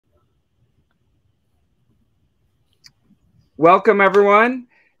Welcome, everyone,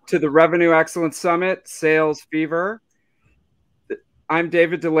 to the Revenue Excellence Summit Sales Fever. I'm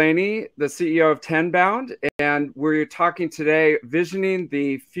David Dulany, the CEO of Tenbound, and we're talking today, visioning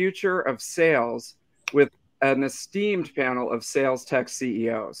the future of sales with an esteemed panel of sales tech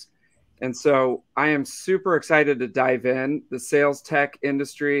CEOs. And so I am super excited to dive in. The sales tech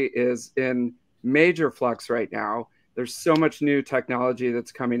industry is in major flux right now. There's so much new technology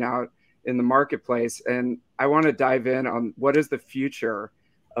that's coming out in the marketplace, and I want to dive in on what is the future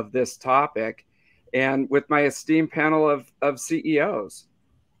of this topic, and with my esteemed panel of CEOs.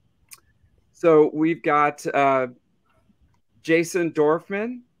 So we've got Jason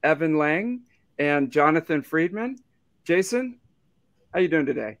Dorfman, Evan Liang, and Jonathan Friedman. Jason, how you doing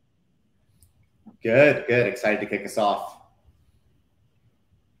today? Good. Excited to kick us off.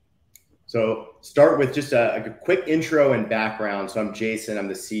 So start with just a quick intro and background. So I'm Jason. I'm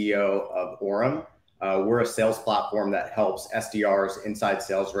the CEO of Orum. We're a sales platform that helps SDRs, inside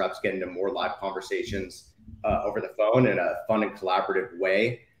sales reps, get into more live conversations over the phone in a fun and collaborative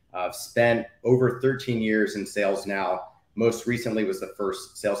way. I've spent over 13 years in sales now. Most recently was the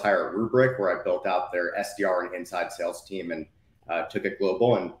first sales hire at Rubrik, where I built out their SDR and inside sales team and took it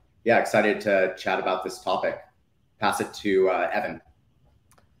global. And yeah, excited to chat about this topic. Pass it to Evan.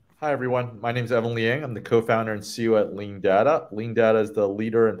 Hi, everyone. My name is Evan Liang. I'm the co-founder and CEO at Leandata. Leandata is the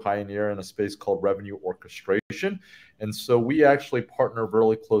leader and pioneer in a space called revenue orchestration. And so we actually partner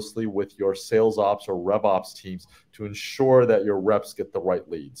really closely with your sales ops or rev ops teams to ensure that your reps get the right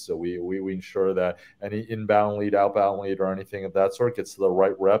leads. So we ensure that any inbound lead, outbound lead, or anything of that sort gets to the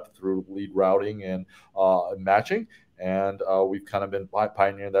right rep through lead routing and matching. And we've kind of been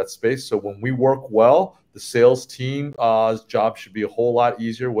pioneering that space. So when we work well, the sales team's job should be a whole lot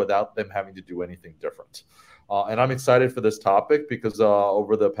easier without them having to do anything different. And I'm excited for this topic because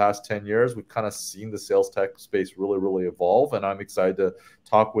over the past 10 years, we've kind of seen the sales tech space really evolve. And I'm excited to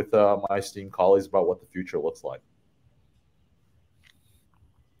talk with my esteemed colleagues about what the future looks like.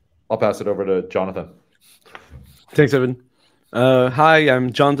 I'll pass it over to Jonathan. Thanks, Evan. Hi,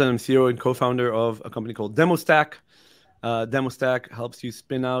 I'm Jonathan. I'm CEO and co-founder of a company called Demostack. Demostack helps you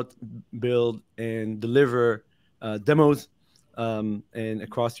spin out, build, and deliver demos and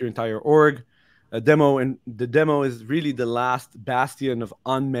across your entire org. The demo is really the last bastion of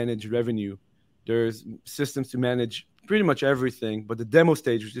unmanaged revenue. There's systems to manage pretty much everything, but the demo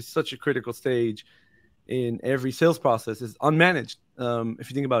stage, which is such a critical stage in every sales process, is unmanaged.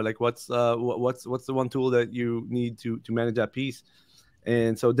 If you think about it, like what's the one tool that you need to manage that piece?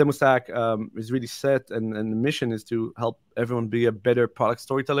 And so Demostack is really set, and the mission is to help everyone be a better product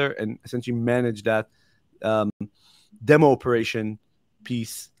storyteller and essentially manage that demo operation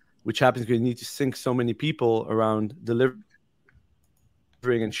piece, which happens because you need to sync so many people around delivering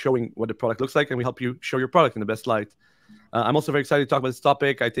and showing what the product looks like, and we help you show your product in the best light. I'm also very excited to talk about this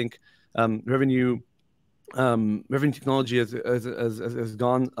topic. I think revenue technology has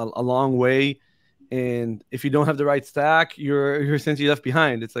gone a long way. And if you don't have the right stack, you're essentially left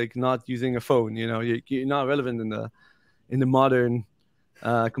behind. It's like not using a phone. You know, you're not relevant in the modern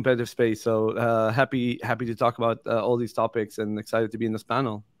competitive space. So happy to talk about all these topics and excited to be in this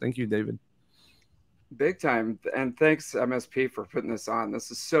panel. Thank you, David. Big time, and thanks MSP for putting this on.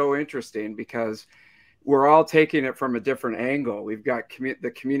 This is so interesting because we're all taking it from a different angle. We've got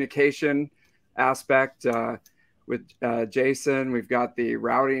the communication aspect. With Jason, we've got the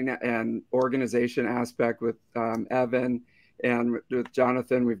routing and organization aspect with Evan, and with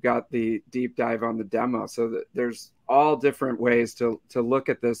Jonathan, we've got the deep dive on the demo. So there's all different ways to look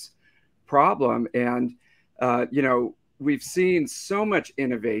at this problem. And, you know, we've seen so much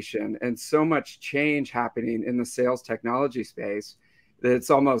innovation and so much change happening in the sales technology space that it's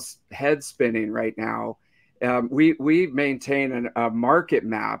almost head spinning right now. We maintain a market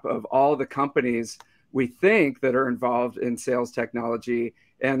map of all the companies we think that are involved in sales technology.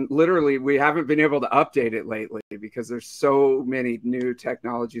 And literally, we haven't been able to update it lately because there's so many new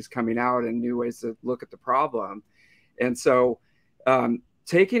technologies coming out and new ways to look at the problem. And so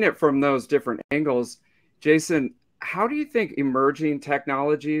taking it from those different angles, Jason, how do you think emerging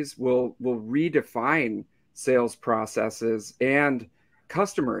technologies will redefine sales processes and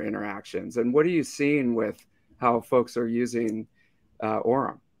customer interactions? And what are you seeing with how folks are using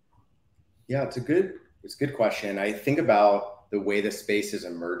Orum? Yeah, it's a good question. I think about the way the space is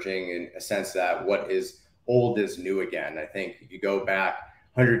emerging in a sense that what is old is new again. I think if you go back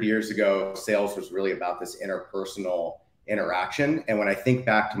 100 years ago, sales was really about this interpersonal interaction. And when I think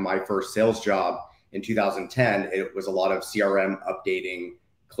back to my first sales job in 2010, it was a lot of CRM updating,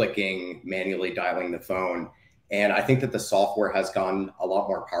 clicking, manually dialing the phone. And I think that the software has gotten a lot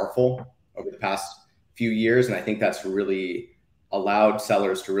more powerful over the past few years. And I think that's really allowed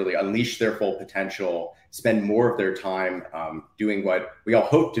sellers to really unleash their full potential, spend more of their time doing what we all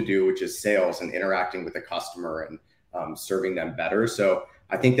hope to do, which is sales and interacting with the customer and serving them better. So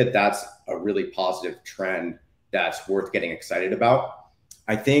I think that that's a really positive trend that's worth getting excited about.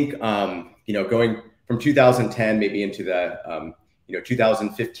 I think, going from 2010 maybe into the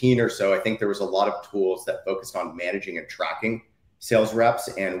 2015 or so, I think there was a lot of tools that focused on managing and tracking sales reps.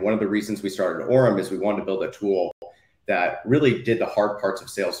 And one of the reasons we started Orum is we wanted to build a tool that really did the hard parts of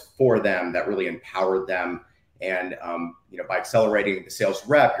sales for them, that really empowered them. And by accelerating the sales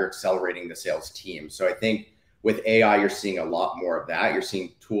rep, you're accelerating the sales team. So I think with AI, you're seeing a lot more of that. You're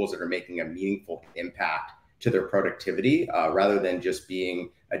seeing tools that are making a meaningful impact to their productivity rather than just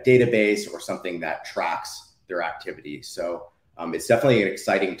being a database or something that tracks their activity. So it's definitely an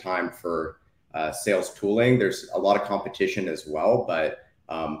exciting time for sales tooling. There's a lot of competition as well, but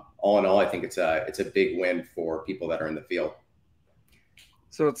all in all, I think it's a big win for people that are in the field.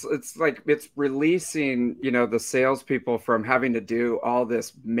 So it's like it's releasing, the salespeople from having to do all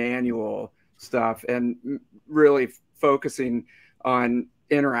this manual stuff and really focusing on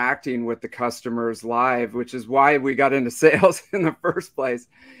interacting with the customers live, which is why we got into sales in the first place,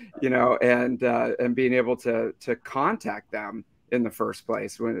 and being able to contact them in the first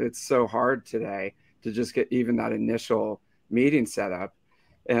place when it's so hard today to just get even that initial meeting set up.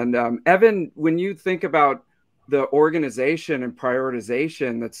 And Evan, when you think about the organization and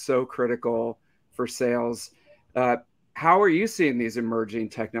prioritization that's so critical for sales, how are you seeing these emerging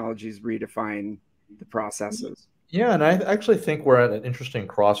technologies redefine the processes? Yeah, and I actually think we're at an interesting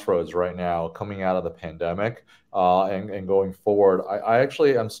crossroads right now coming out of the pandemic and going forward. I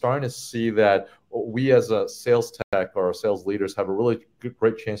actually am starting to see that we as a sales tech or sales leaders have a really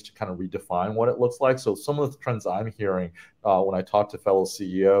great chance to kind of redefine what it looks like. So some of the trends I'm hearing when I talk to fellow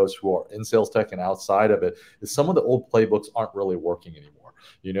CEOs who are in sales tech and outside of it is some of the old playbooks aren't really working anymore.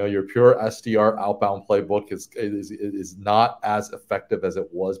 Your pure SDR outbound playbook is not as effective as it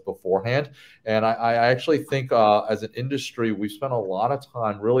was beforehand. And I actually think as an industry, we've spent a lot of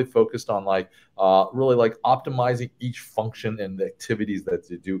time really focused on really optimizing each function and the activities that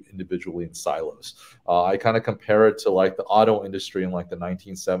they do individually in silos. I kind of compare it to the auto industry in the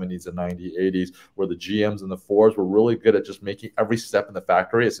 1970s and 1980s, where the GMs and the Fords were really good at just making every step in the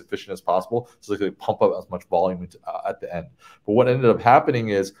factory as efficient as possible so they could pump up as much volume at the end. But what ended up happening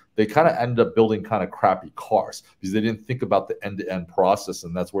is they kind of ended up building kind of crappy cars because they didn't think about the end-to-end process.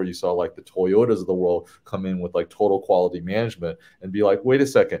 And that's where you saw the Toyotas of the world come in with total quality management and be like, wait a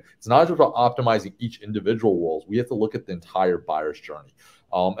second, it's not just about optimizing each individual roles. We have to look at the entire buyer's journey.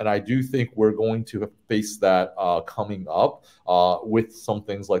 And I do think we're going to face that coming up with some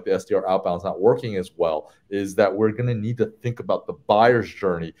things like the SDR outbound's not working as well, is that we're going to need to think about the buyer's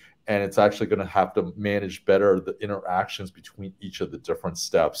journey. And it's actually going to have to manage better the interactions between each of the different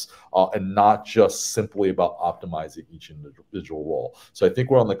steps and not just simply about optimizing each individual role. So I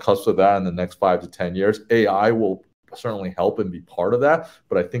think we're on the cusp of that in the next 5 to 10 years. AI will certainly help and be part of that,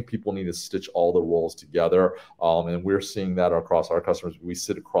 but I think people need to stitch all the roles together. And we're seeing that across our customers. We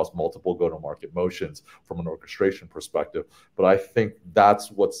sit across multiple go-to-market motions from an orchestration perspective. But I think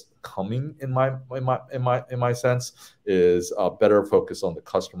that's what's coming in my sense is a better focus on the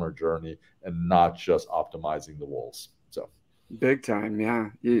customer journey and not just optimizing the roles. So big time, yeah.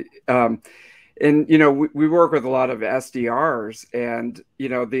 And we work with a lot of SDRs, and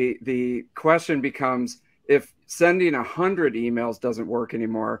the question becomes, if sending 100 emails doesn't work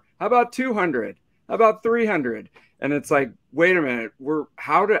anymore, how about 200? How about 300? And it's like, wait a minute,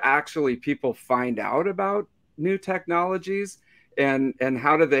 how do actually people find out about new technologies, and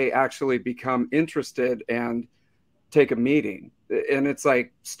how do they actually become interested and take a meeting? And it's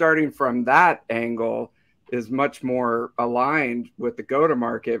like starting from that angle is much more aligned with the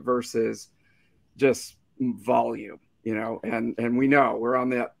go-to-market versus just volume, and we know we're on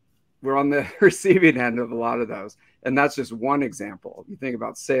the receiving end of a lot of those. And that's just one example. You think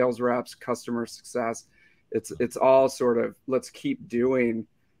about sales reps, customer success, it's all sort of, let's keep doing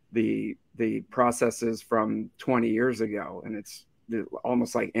the processes from 20 years ago. And it's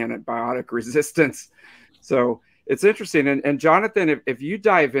almost like antibiotic resistance. So it's interesting. And Jonathan, if you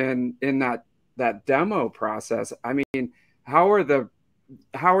dive in that demo process, I mean, how are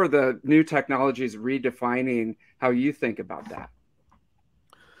the new technologies redefining how you think about that?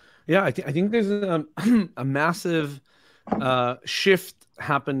 Yeah, I think there's a massive shift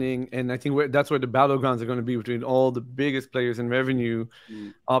happening, and I think that's where the battlegrounds are going to be between all the biggest players in revenue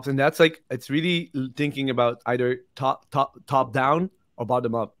ops, and that's it's really thinking about either top down or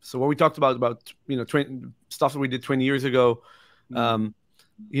bottom up. So what we talked about 20, stuff that we did 20 years ago,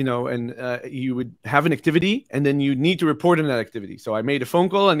 you know, and you would have an activity, and then you need to report on that activity. So I made a phone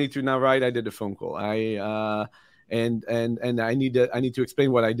call. I need to now write I did a phone call. And I need to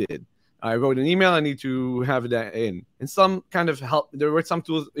explain what I did. I wrote an email. I need to have that in. And some kind of help. There were some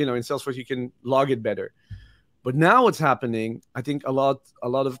tools, you know, in Salesforce you can log it better. But now what's happening? I think a lot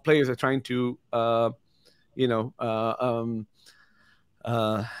of players are trying to,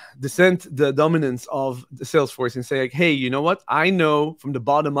 dissent the dominance of the Salesforce and say, like, hey, you know what? I know from the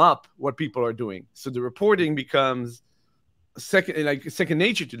bottom up what people are doing. So the reporting becomes second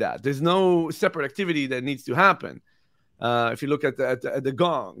nature to that. There's no separate activity that needs to happen. If you look at the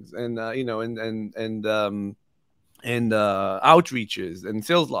gongs and outreaches and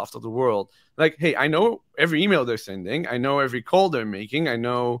sales loft of the world, like, hey, I know every email they're sending. I know every call they're making. I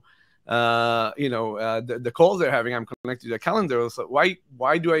know the calls they're having. I'm connected to their calendar. So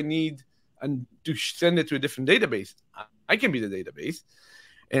why do I need to send it to a different database? I can be the database.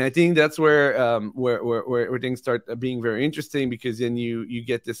 And I think that's where things start being very interesting, because then you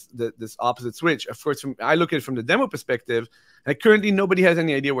get this opposite switch. Of course, I look at it from the demo perspective. Like, currently, nobody has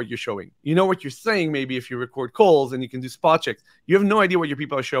any idea what you're showing. You know what you're saying, maybe if you record calls and you can do spot checks. You have no idea what your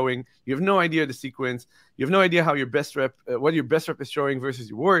people are showing. You have no idea the sequence. You have no idea how your best rep, what your best rep is showing versus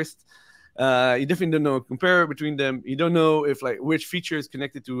your worst. You definitely don't know compare between them. You don't know if, like, which feature is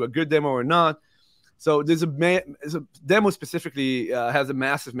connected to a good demo or not. So there's a demo specifically has a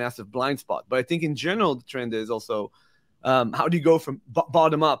massive blind spot. But I think in general, the trend is also how do you go from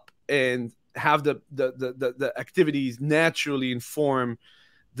bottom up and have the activities naturally inform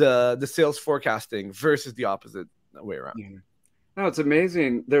the sales forecasting versus the opposite way around. Yeah. No, it's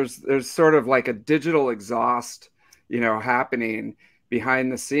amazing. There's sort of like a digital exhaust, you know, happening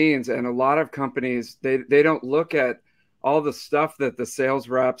behind the scenes, and a lot of companies they don't look at all the stuff that the sales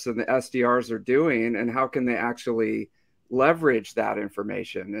reps and the SDRs are doing, and how can they actually leverage that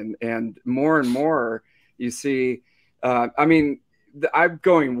information. And more you see, I mean, I'm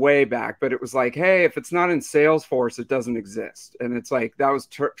going way back, but it was like, hey, if it's not in Salesforce, it doesn't exist. And it's like, that was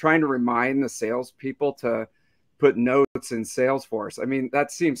trying to remind the salespeople to put notes in Salesforce. I mean,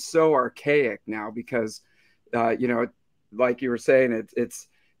 that seems so archaic now, because, like you were saying,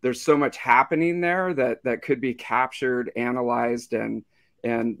 there's so much happening there that could be captured, analyzed, and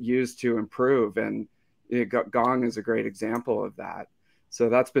used to improve. And Gong is a great example of that. So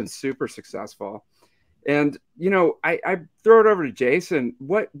that's been super successful. And, I throw it over to Jason.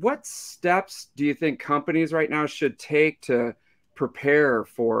 What steps do you think companies right now should take to prepare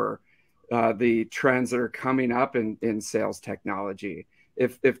for the trends that are coming up in sales technology?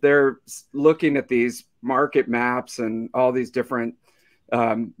 If they're looking at these market maps and all these different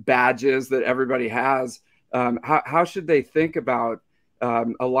badges that everybody has, how should they think about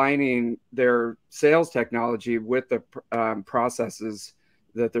aligning their sales technology with the processes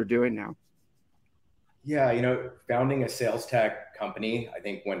that they're doing now? Yeah, founding a sales tech company, I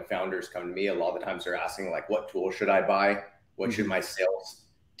think when founders come to me, a lot of the times they're asking, like, what tool should I buy? What should my sales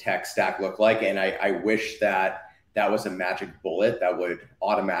tech stack look like? And I wish that was a magic bullet that would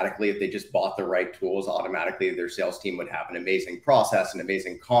automatically, if they just bought the right tools, automatically their sales team would have an amazing process, an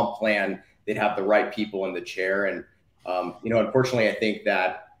amazing comp plan. They'd have the right people in the chair. And, unfortunately, I think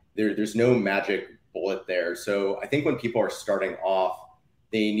that there's no magic bullet there. So I think when people are starting off,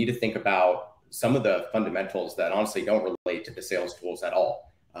 they need to think about some of the fundamentals that honestly don't relate to the sales tools at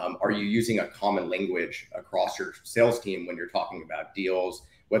all. Are you using a common language across your sales team when you're talking about deals,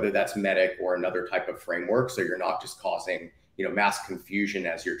 whether that's MEDDIC or another type of framework, so you're not just causing mass confusion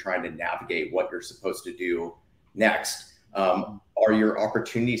as you're trying to navigate what you're supposed to do next? Are your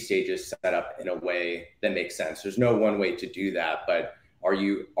opportunity stages set up in a way that makes sense? There's no one way to do that, but are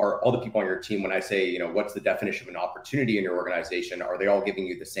all the people on your team, when I say, what's the definition of an opportunity in your organization, are they all giving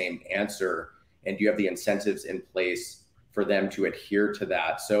you the same answer? And do you have the incentives in place for them to adhere to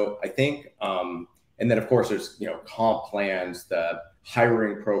that? So I think, and then of course there's, comp plans, the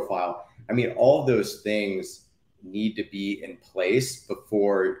hiring profile. I mean, all of those things need to be in place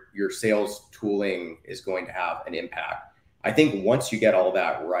before your sales tooling is going to have an impact. I think once you get all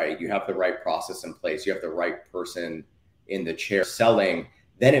that right, you have the right process in place, you have the right person in the chair selling,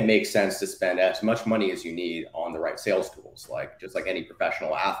 then it makes sense to spend as much money as you need on the right sales tools. Like, just like any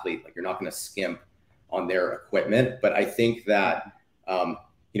professional athlete, like, you're not going to skimp on their equipment. But I think that,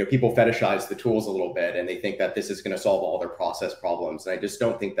 people fetishize the tools a little bit, and they think that this is going to solve all their process problems. And I just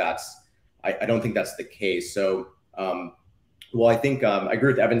don't think I don't think that's the case. So, I think I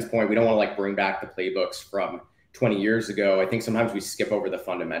agree with Evan's point. We don't want to bring back the playbooks from 20 years ago. I think sometimes we skip over the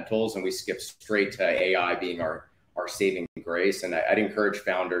fundamentals and we skip straight to AI being our saving grace. And I'd encourage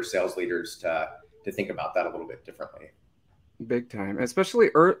founders, sales leaders to think about that a little bit differently. Big time, especially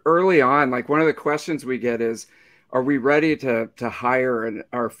early on. Like one of the questions we get is, are we ready to hire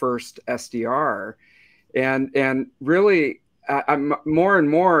our first SDR? And really, I'm more and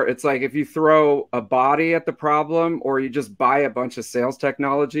more, it's like if you throw a body at the problem or you just buy a bunch of sales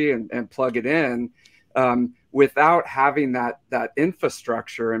technology and plug it in, without having that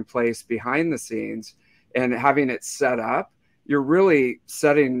infrastructure in place behind the scenes and having it set up, you're really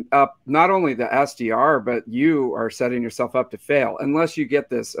setting up not only the SDR, but you are setting yourself up to fail unless you get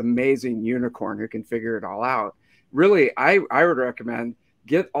this amazing unicorn who can figure it all out. Really, I would recommend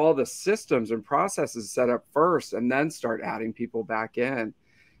get all the systems and processes set up first and then start adding people back in.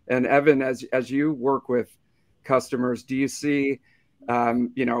 And Evan, as you work with customers, do you see,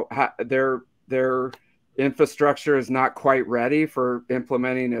 their infrastructure is not quite ready for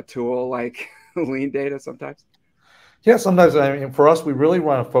implementing a tool like Lean Data sometimes? Yeah, sometimes, I mean, for us, we really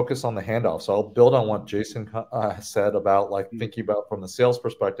want to focus on the handoff. So I'll build on what Jason said about like thinking about from the sales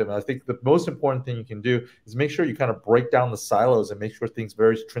perspective. And I think the most important thing you can do is make sure you kind of break down the silos and make sure things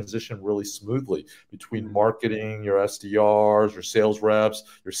transition really smoothly between marketing, your SDRs, your sales reps,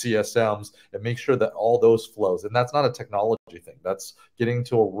 your CSMs, and make sure that all those flows. And that's not a technology thing. That's getting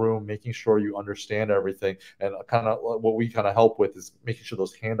into a room, making sure you understand everything. And kind of what we kind of help with is making sure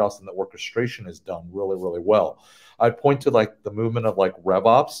those handoffs and the orchestration is done really, really well. I'd point to like the movement of like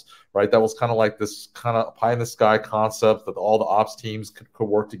RevOps, right? That was kind of like this kind of pie in the sky concept that all the ops teams could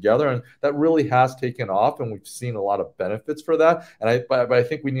work together. And that really has taken off. And we've seen a lot of benefits for that. And but I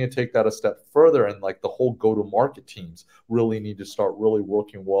think we need to take that a step further. And like the whole go-to-market teams really need to start really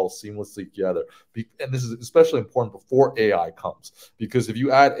working well seamlessly together. And this is especially important before AI comes, because if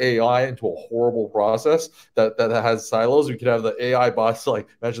you add AI into a horrible process that has silos, we could have the AI bots, like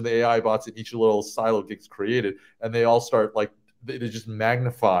imagine the AI bots in each little silo gets created, and they all start like, they just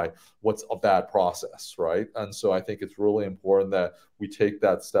magnify what's a bad process, right? And so I think it's really important that we take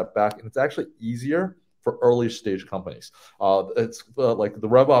that step back, and it's actually easier for earlier stage companies. It's like the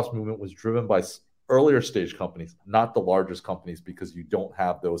RevOps movement was driven by earlier stage companies, not the largest companies, because you don't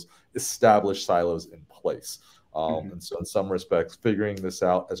have those established silos in place. And so in some respects, figuring this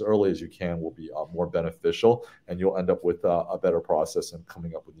out as early as you can will be more beneficial, and you'll end up with a better process and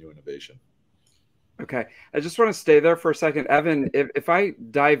coming up with new innovation. Okay. I just want to stay there for a second. Evan, if I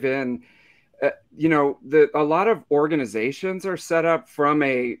dive in, a lot of organizations are set up from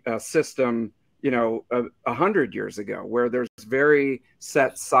a system, 100 years ago, where there's very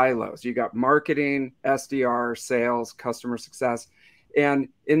set silos. You got marketing, SDR, sales, customer success. And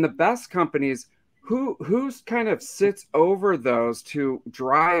in the best companies, who's kind of sits over those to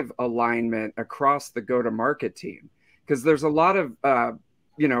drive alignment across the go-to-market team? Because there's a lot of,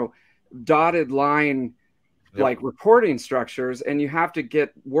 dotted line like reporting structures, and you have to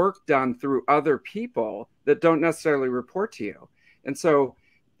get work done through other people that don't necessarily report to you. And so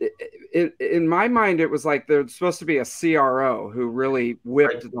in my mind, it was like there's supposed to be a CRO who really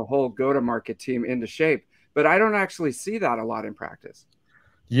whipped the whole go-to-market team into shape, but I don't actually see that a lot in practice.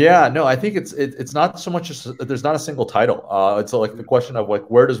 Yeah, no, I think it's not so much as there's not a single title. It's like the question of like,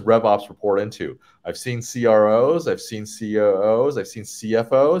 where does RevOps report into? I've seen CROs, I've seen COOs, I've seen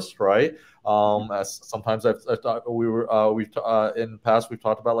CFOs, right? Sometimes in the past we've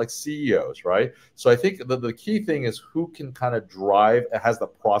talked about like CEOs, right? So I think the key thing is who can kind of drive, has the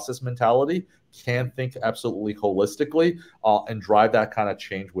process mentality, can think absolutely holistically, and drive that kind of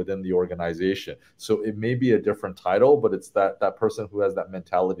change within the organization. So it may be a different title, but it's that person who has that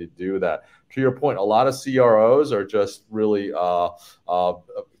mentality to do that. To your point, a lot of CROs are just really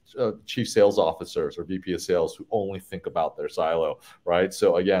chief sales officers or VP of sales who only think about their silo, right?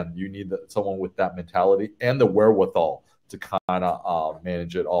 So again, you need someone with that mentality and the wherewithal to kind of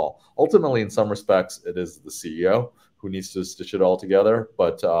manage it all. Ultimately, in some respects, it is the CEO who needs to stitch it all together.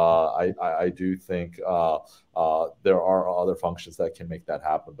 But I do think there are other functions that can make that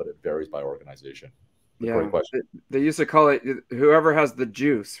happen, but it varies by organization. Yeah, great question. They used to call it whoever has the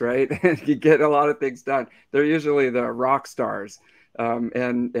juice, right? You get a lot of things done. They're usually the rock stars.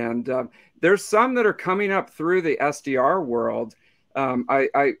 There's some that are coming up through the SDR world.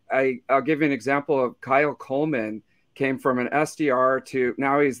 I'll give you an example of Kyle Coleman. Came from an SDR to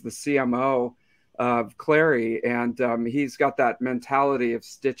now he's the CMO of Clary, and he's got that mentality of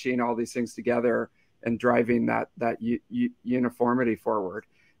stitching all these things together and driving that uniformity forward.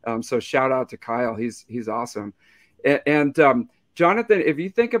 So shout out to Kyle. He's awesome. And Jonathan, if you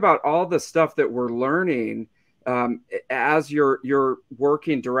think about all the stuff that we're learning as you're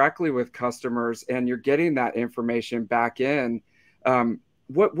working directly with customers and you're getting that information back in,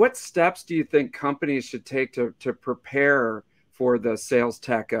 what steps do you think companies should take to prepare for the sales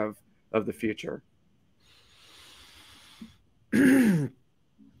tech of the future?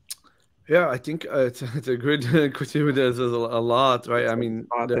 Yeah, I think it's a good question. There's a lot, right? I mean,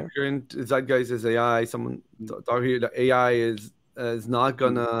 the current zeitgeist is AI. Someone thought here that AI is not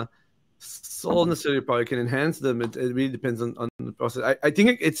gonna solve necessarily a product, can enhance them. It really depends on the process. I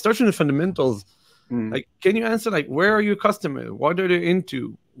think it starts from the fundamentals. Like, can you answer like where are you a customer? What are they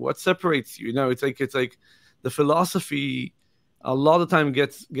into? What separates you? You know, it's like the philosophy a lot of time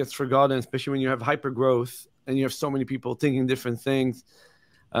gets forgotten, especially when you have hyper growth and you have so many people thinking different things.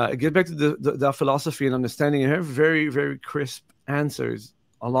 Get back to the philosophy and understanding and have very, very crisp answers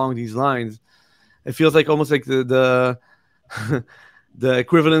along these lines. It feels like almost like the the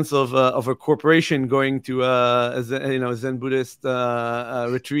equivalence of a corporation going to a Zen Buddhist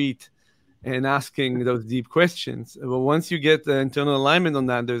retreat and asking those deep questions. But once you get the internal alignment on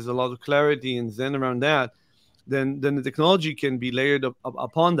that, there's a lot of clarity and Zen around that. Then the technology can be layered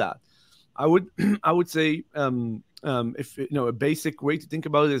upon that. I would say if a basic way to think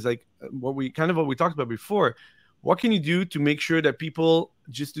about it is like what we talked about before. What can you do to make sure that people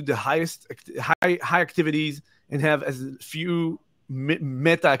just do the high activities and have as few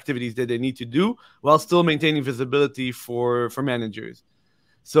meta activities that they need to do while still maintaining visibility for managers?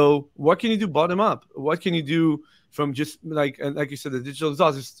 So what can you do bottom up? What can you do from just like you said, the digital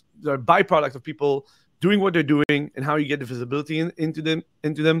exhaust is a byproduct of people doing what they're doing and how you get the visibility into them.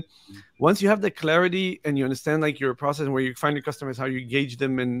 Once you have the clarity and you understand like your process and where you find your customers, how you engage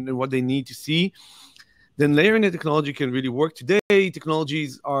them and what they need to see, then layering the technology can really work. Today,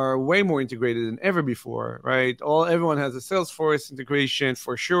 technologies are way more integrated than ever before, right? Everyone has a Salesforce integration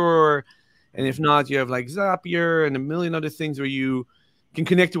for sure. And if not, you have like Zapier and a million other things where you can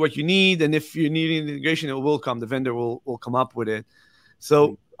connect to what you need. And if you need an integration, it will come. The vendor will come up with it.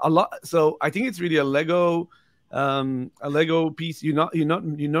 So So I think it's really a Lego piece. You're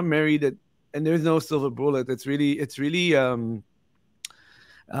not married, and there's no silver bullet. It's really I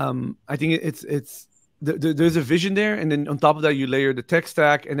think there's a vision there, and then on top of that, you layer the tech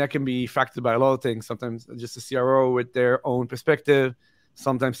stack, and that can be factored by a lot of things. Sometimes just a CRO with their own perspective,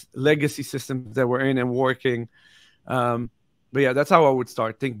 sometimes legacy systems that we're in and working. But yeah, that's how I would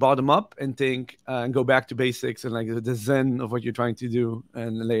start. Think bottom up and think and go back to basics and like the Zen of what you're trying to do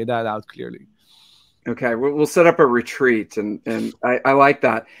and lay that out clearly. Okay, we'll set up a retreat, and I like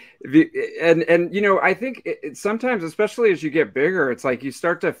that. And I think sometimes, especially as you get bigger, it's like you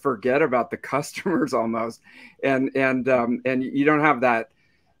start to forget about the customers almost, and you don't have that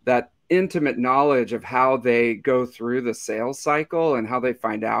intimate knowledge of how they go through the sales cycle and how they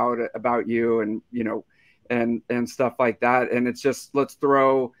find out about you, and stuff like that. And it's just, let's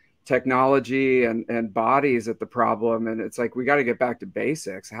throw technology and bodies at the problem. And it's like, we got to get back to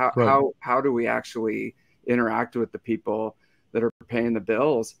basics. How do we actually interact with the people that are paying the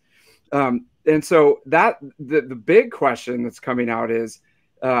bills? And so that the big question that's coming out is,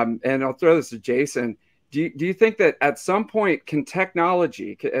 and I'll throw this to Jason. Do you think that at some point can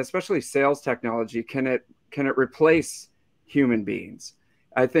technology, especially sales technology, can it replace human beings?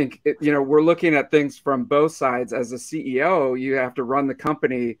 I think we're looking at things from both sides. As a CEO, you have to run the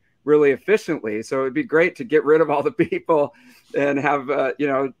company really efficiently. So it'd be great to get rid of all the people and have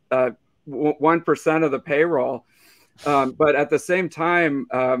 1% of the payroll. But at the same time,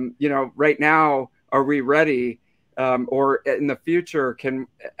 right now, are we ready? Or in the future,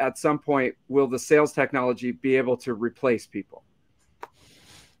 at some point, will the sales technology be able to replace people?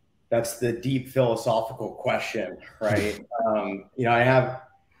 That's the deep philosophical question, right?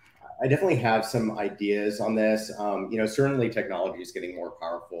 I definitely have some ideas on this. Certainly technology is getting more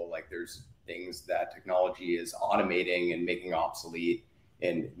powerful. Like there's things that technology is automating and making obsolete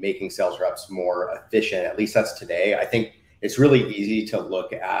and making sales reps more efficient. At least that's today. I think it's really easy to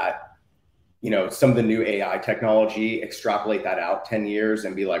look at, some of the new AI technology, extrapolate that out 10 years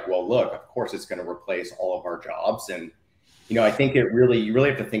and be like, well, look, of course it's going to replace all of our jobs. And I think you really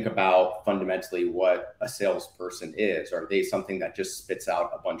have to think about fundamentally what a salesperson is. Are they something that just spits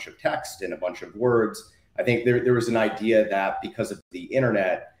out a bunch of text and a bunch of words? I think there was an idea that because of the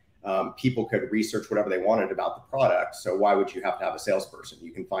internet, people could research whatever they wanted about the product. So why would you have to have a salesperson?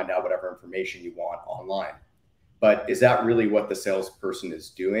 You can find out whatever information you want online. But is that really what the salesperson is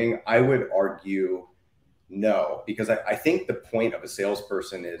doing? I would argue no, because I think the point of a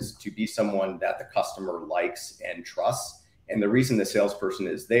salesperson is to be someone that the customer likes and trusts. And the reason the salesperson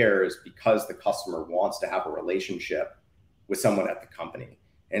is there is because the customer wants to have a relationship with someone at the company.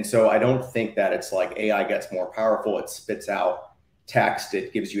 And so I don't think that it's like AI gets more powerful. It spits out text.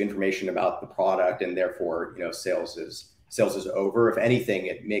 It gives you information about the product, and therefore, sales is over. If anything,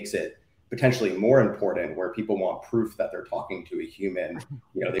 it makes it potentially more important, where people want proof that they're talking to a human.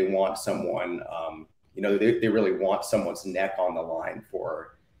 They want someone they really want someone's neck on the line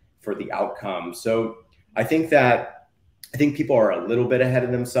for the outcome. So I think people are a little bit ahead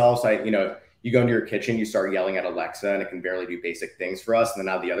of themselves. You go into your kitchen, you start yelling at Alexa, and it can barely do basic things for us. And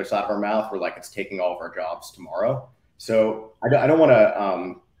then out the other side of our mouth, we're like, it's taking all of our jobs tomorrow. So I don't want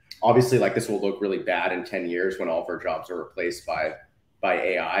to, obviously, like, this will look really bad in 10 years when all of our jobs are replaced by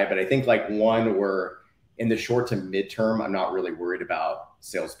AI. But I think, like, we're in the short to midterm, I'm not really worried about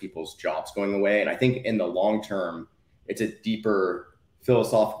salespeople's jobs going away. And I think in the long term, it's a deeper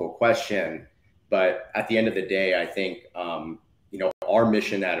philosophical question. But at the end of the day, I think, our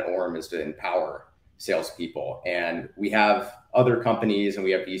mission at Orum is to empower salespeople. And we have other companies and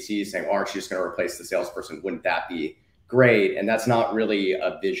we have VCs saying, aren't you just going to replace the salesperson? Wouldn't that be great? And that's not really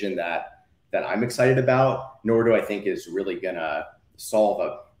a vision that I'm excited about, nor do I think is really going to solve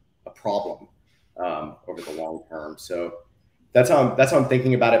a problem over the long term. So that's how I'm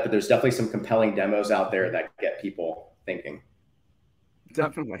thinking about it. But there's definitely some compelling demos out there that get people thinking.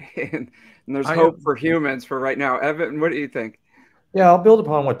 Definitely. And there's hope for humans for right now. Evan, what do you think? Yeah, I'll build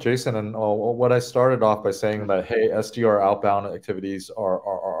upon what Jason and what I started off by saying that, hey, SDR outbound activities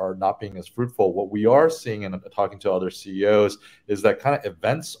are not being as fruitful. What we are seeing and talking to other CEOs is that kind of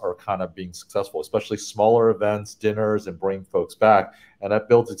events are kind of being successful, especially smaller events, dinners, and bring folks back. And that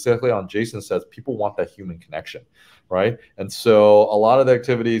builds exactly on Jason says, people want that human connection, right? And so a lot of the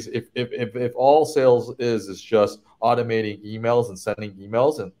activities, if all sales is just automating emails and sending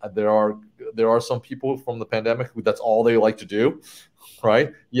emails, and there are some people from the pandemic who that's all they like to do,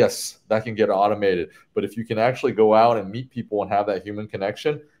 right? Yes, that can get automated. But if you can actually go out and meet people and have that human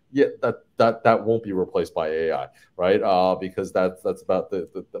connection, yeah, that won't be replaced by AI, right? Because that's about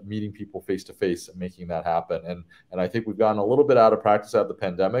the meeting people face to face and making that happen. And I think we've gotten a little bit out of practice out of the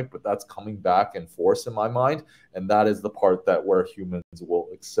pandemic, but that's coming back in force in my mind. And that is the part that where humans will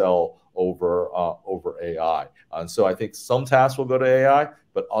excel over AI. And so I think some tasks will go to AI,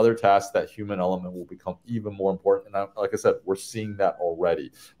 but other tasks, that human element will become even more important. And like I said, we're seeing that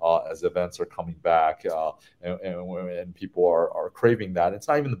already as events are coming back and people are craving that. It's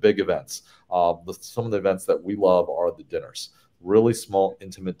not even the big events. Some of the events that we love are the dinners, really small,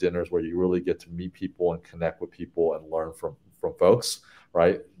 intimate dinners where you really get to meet people and connect with people and learn from folks,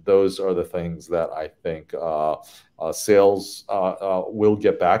 right? Those are the things that I think sales will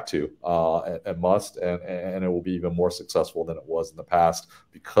get back to and must, and it will be even more successful than it was in the past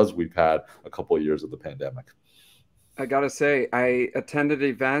because we've had a couple of years of the pandemic. I gotta say, I attended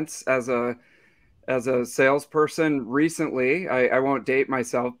events as a salesperson recently. I won't date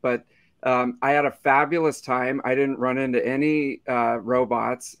myself, but I had a fabulous time. I didn't run into any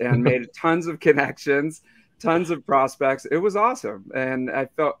robots and made tons of connections, tons of prospects. It was awesome. And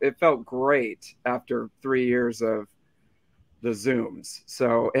it felt great after 3 years of the Zooms.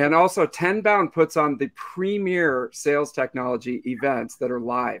 So, and also Tenbound puts on the premier sales technology events that are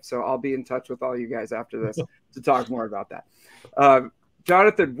live. So I'll be in touch with all you guys after this to talk more about that.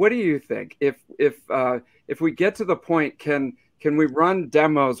 Jonathan, what do you think? If we get to the point, can we run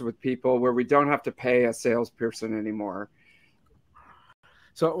demos with people where we don't have to pay a salesperson anymore?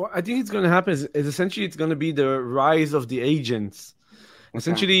 So what I think it's going to happen is essentially it's going to be the rise of the agents. Okay.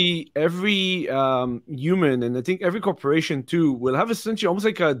 Essentially, every human, and I think every corporation too, will have essentially almost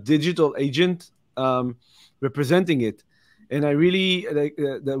like a digital agent representing it. And I really like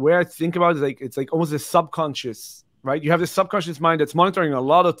the way I think about it, it's like almost a subconscious, right? You have this subconscious mind that's monitoring a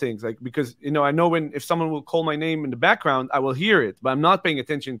lot of things, like because I know if someone will call my name in the background, I will hear it, but I'm not paying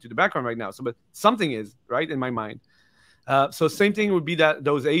attention to the background right now. So, but something is right in my mind. So same thing would be that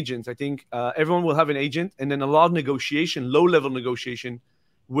those agents. I think everyone will have an agent, and then a lot of negotiation, low-level negotiation,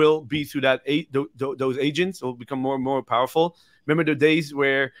 will be through that. Those agents will become more and more powerful. Remember the days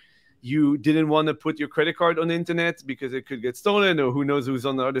where you didn't want to put your credit card on the internet because it could get stolen, or who knows who's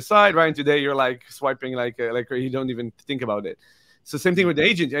on the other side, right? And today you're like swiping like you don't even think about it. So same thing with the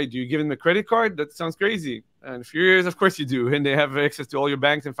agent. Hey, do you give them a credit card? That sounds crazy. And in a few years, of course you do, and they have access to all your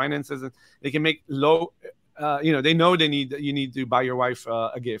banks and finances, and they can make low. They know you need to buy your wife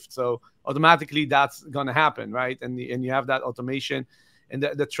a gift. So automatically that's going to happen, right? And you have that automation and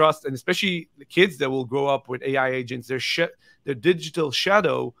the trust, and especially the kids that will grow up with AI agents, their digital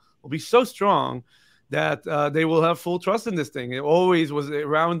shadow will be so strong that they will have full trust in this thing. It always was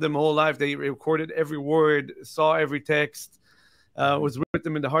around them all life. They recorded every word, saw every text, was with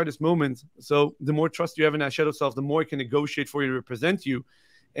them in the hardest moments. So the more trust you have in that shadow self, the more it can negotiate for you to represent you.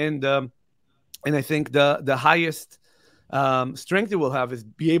 And I think the highest strength it will have is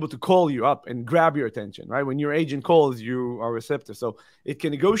be able to call you up and grab your attention, right? When your agent calls, you are receptive. So it can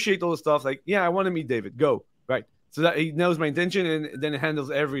negotiate all the stuff like, yeah, I want to meet David, go, right? So that he knows my intention, and then it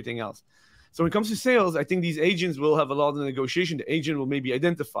handles everything else. So when it comes to sales, I think these agents will have a lot of negotiation. The agent will maybe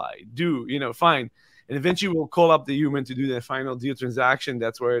identify, fine. And eventually we'll call up the human to do the final deal transaction.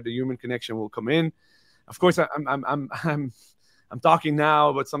 That's where the human connection will come in. Of course, I'm talking now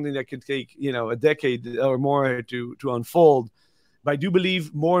about something that could take, a decade or more to unfold. But I do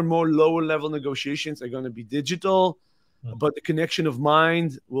believe more and more lower level negotiations are going to be digital, but the connection of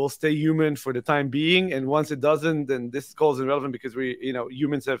mind will stay human for the time being. And once it doesn't, then this call is irrelevant because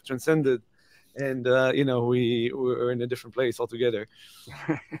humans have transcended, and we're in a different place altogether.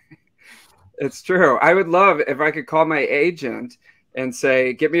 It's true. I would love if I could call my agent and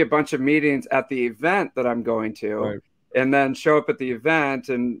say, get me a bunch of meetings at the event that I'm going to, right, and then show up at the event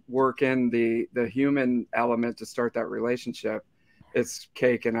and work in the human element to start that relationship. It's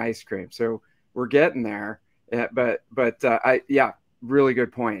cake and ice cream. So we're getting there. But really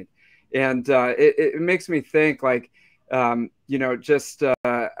good point. And it makes me think like, I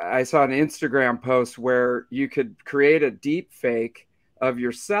saw an Instagram post where you could create a deep fake of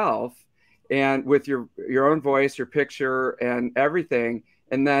yourself and with your own voice, your picture and everything.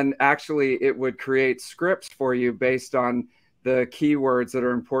 And then actually it would create scripts for you based on the keywords that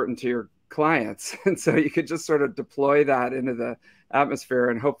are important to your clients. And so you could just sort of deploy that into the atmosphere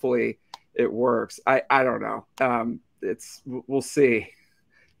and hopefully it works. I don't know. We'll see.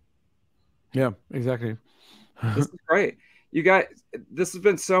 Yeah, exactly. This is great. You guys, this has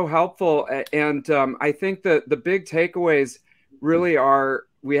been so helpful. And I think that the big takeaways really are,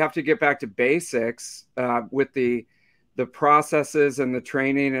 we have to get back to basics with the processes and the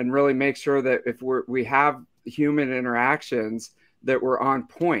training, and really make sure that if we have human interactions that we're on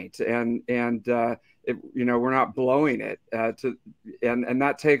point and we're not blowing it and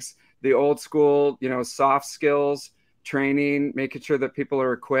that takes the old school, soft skills training, making sure that people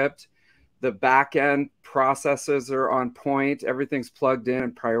are equipped. The back end processes are on point. Everything's plugged in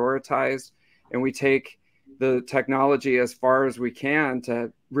and prioritized. And we take the technology as far as we can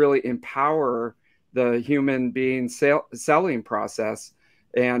to really empower the human being selling process.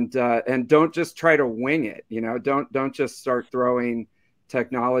 And don't just try to wing it. Don't just start throwing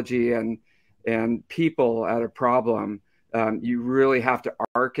technology and people at a problem. You really have to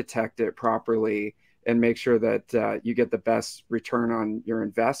architect it properly and make sure that you get the best return on your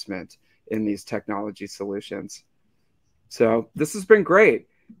investment in these technology solutions. So this has been great.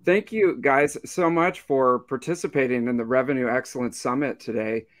 Thank you guys so much for participating in the Revenue Excellence Summit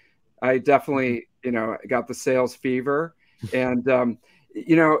today. I definitely, got the sales fever, and,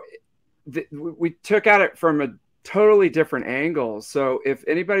 we took at it from a totally different angle. So if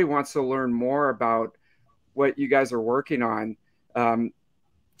anybody wants to learn more about what you guys are working on,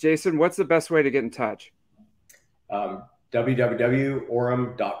 Jason, what's the best way to get in touch?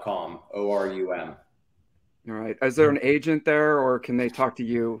 www.orum.com, ORUM. All right. Is there an agent there, or can they talk to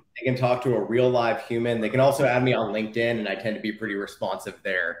you? They can talk to a real live human. They can also add me on LinkedIn, and I tend to be pretty responsive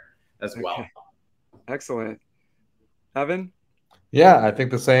there as well. Excellent. Evan? Yeah, I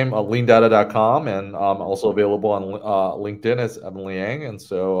think the same, leandata.com, and also available on LinkedIn as Evan Liang. And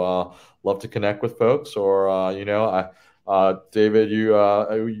so love to connect with folks, or, David,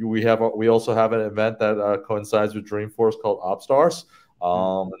 we also have an event that coincides with Dreamforce called OpStars.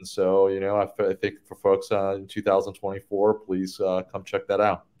 And so, I think for folks in 2024, please come check that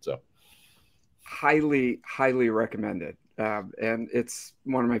out. So highly, highly recommended. And it's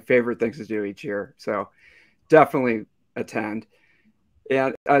one of my favorite things to do each year. So definitely attend.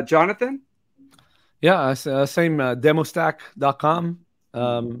 And Jonathan? Yeah, same, demostack.com.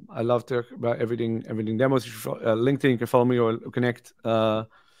 I love to talk about everything demos. LinkedIn, you can follow me or connect. I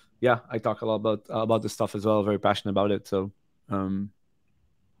talk a lot about this stuff as well. Very passionate about it. So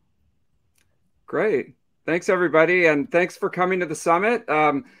great. Thanks, everybody. And thanks for coming to the summit.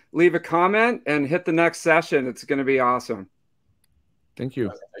 Leave a comment and hit the next session. It's going to be awesome. Thank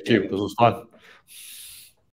you. Thank you. This was fun.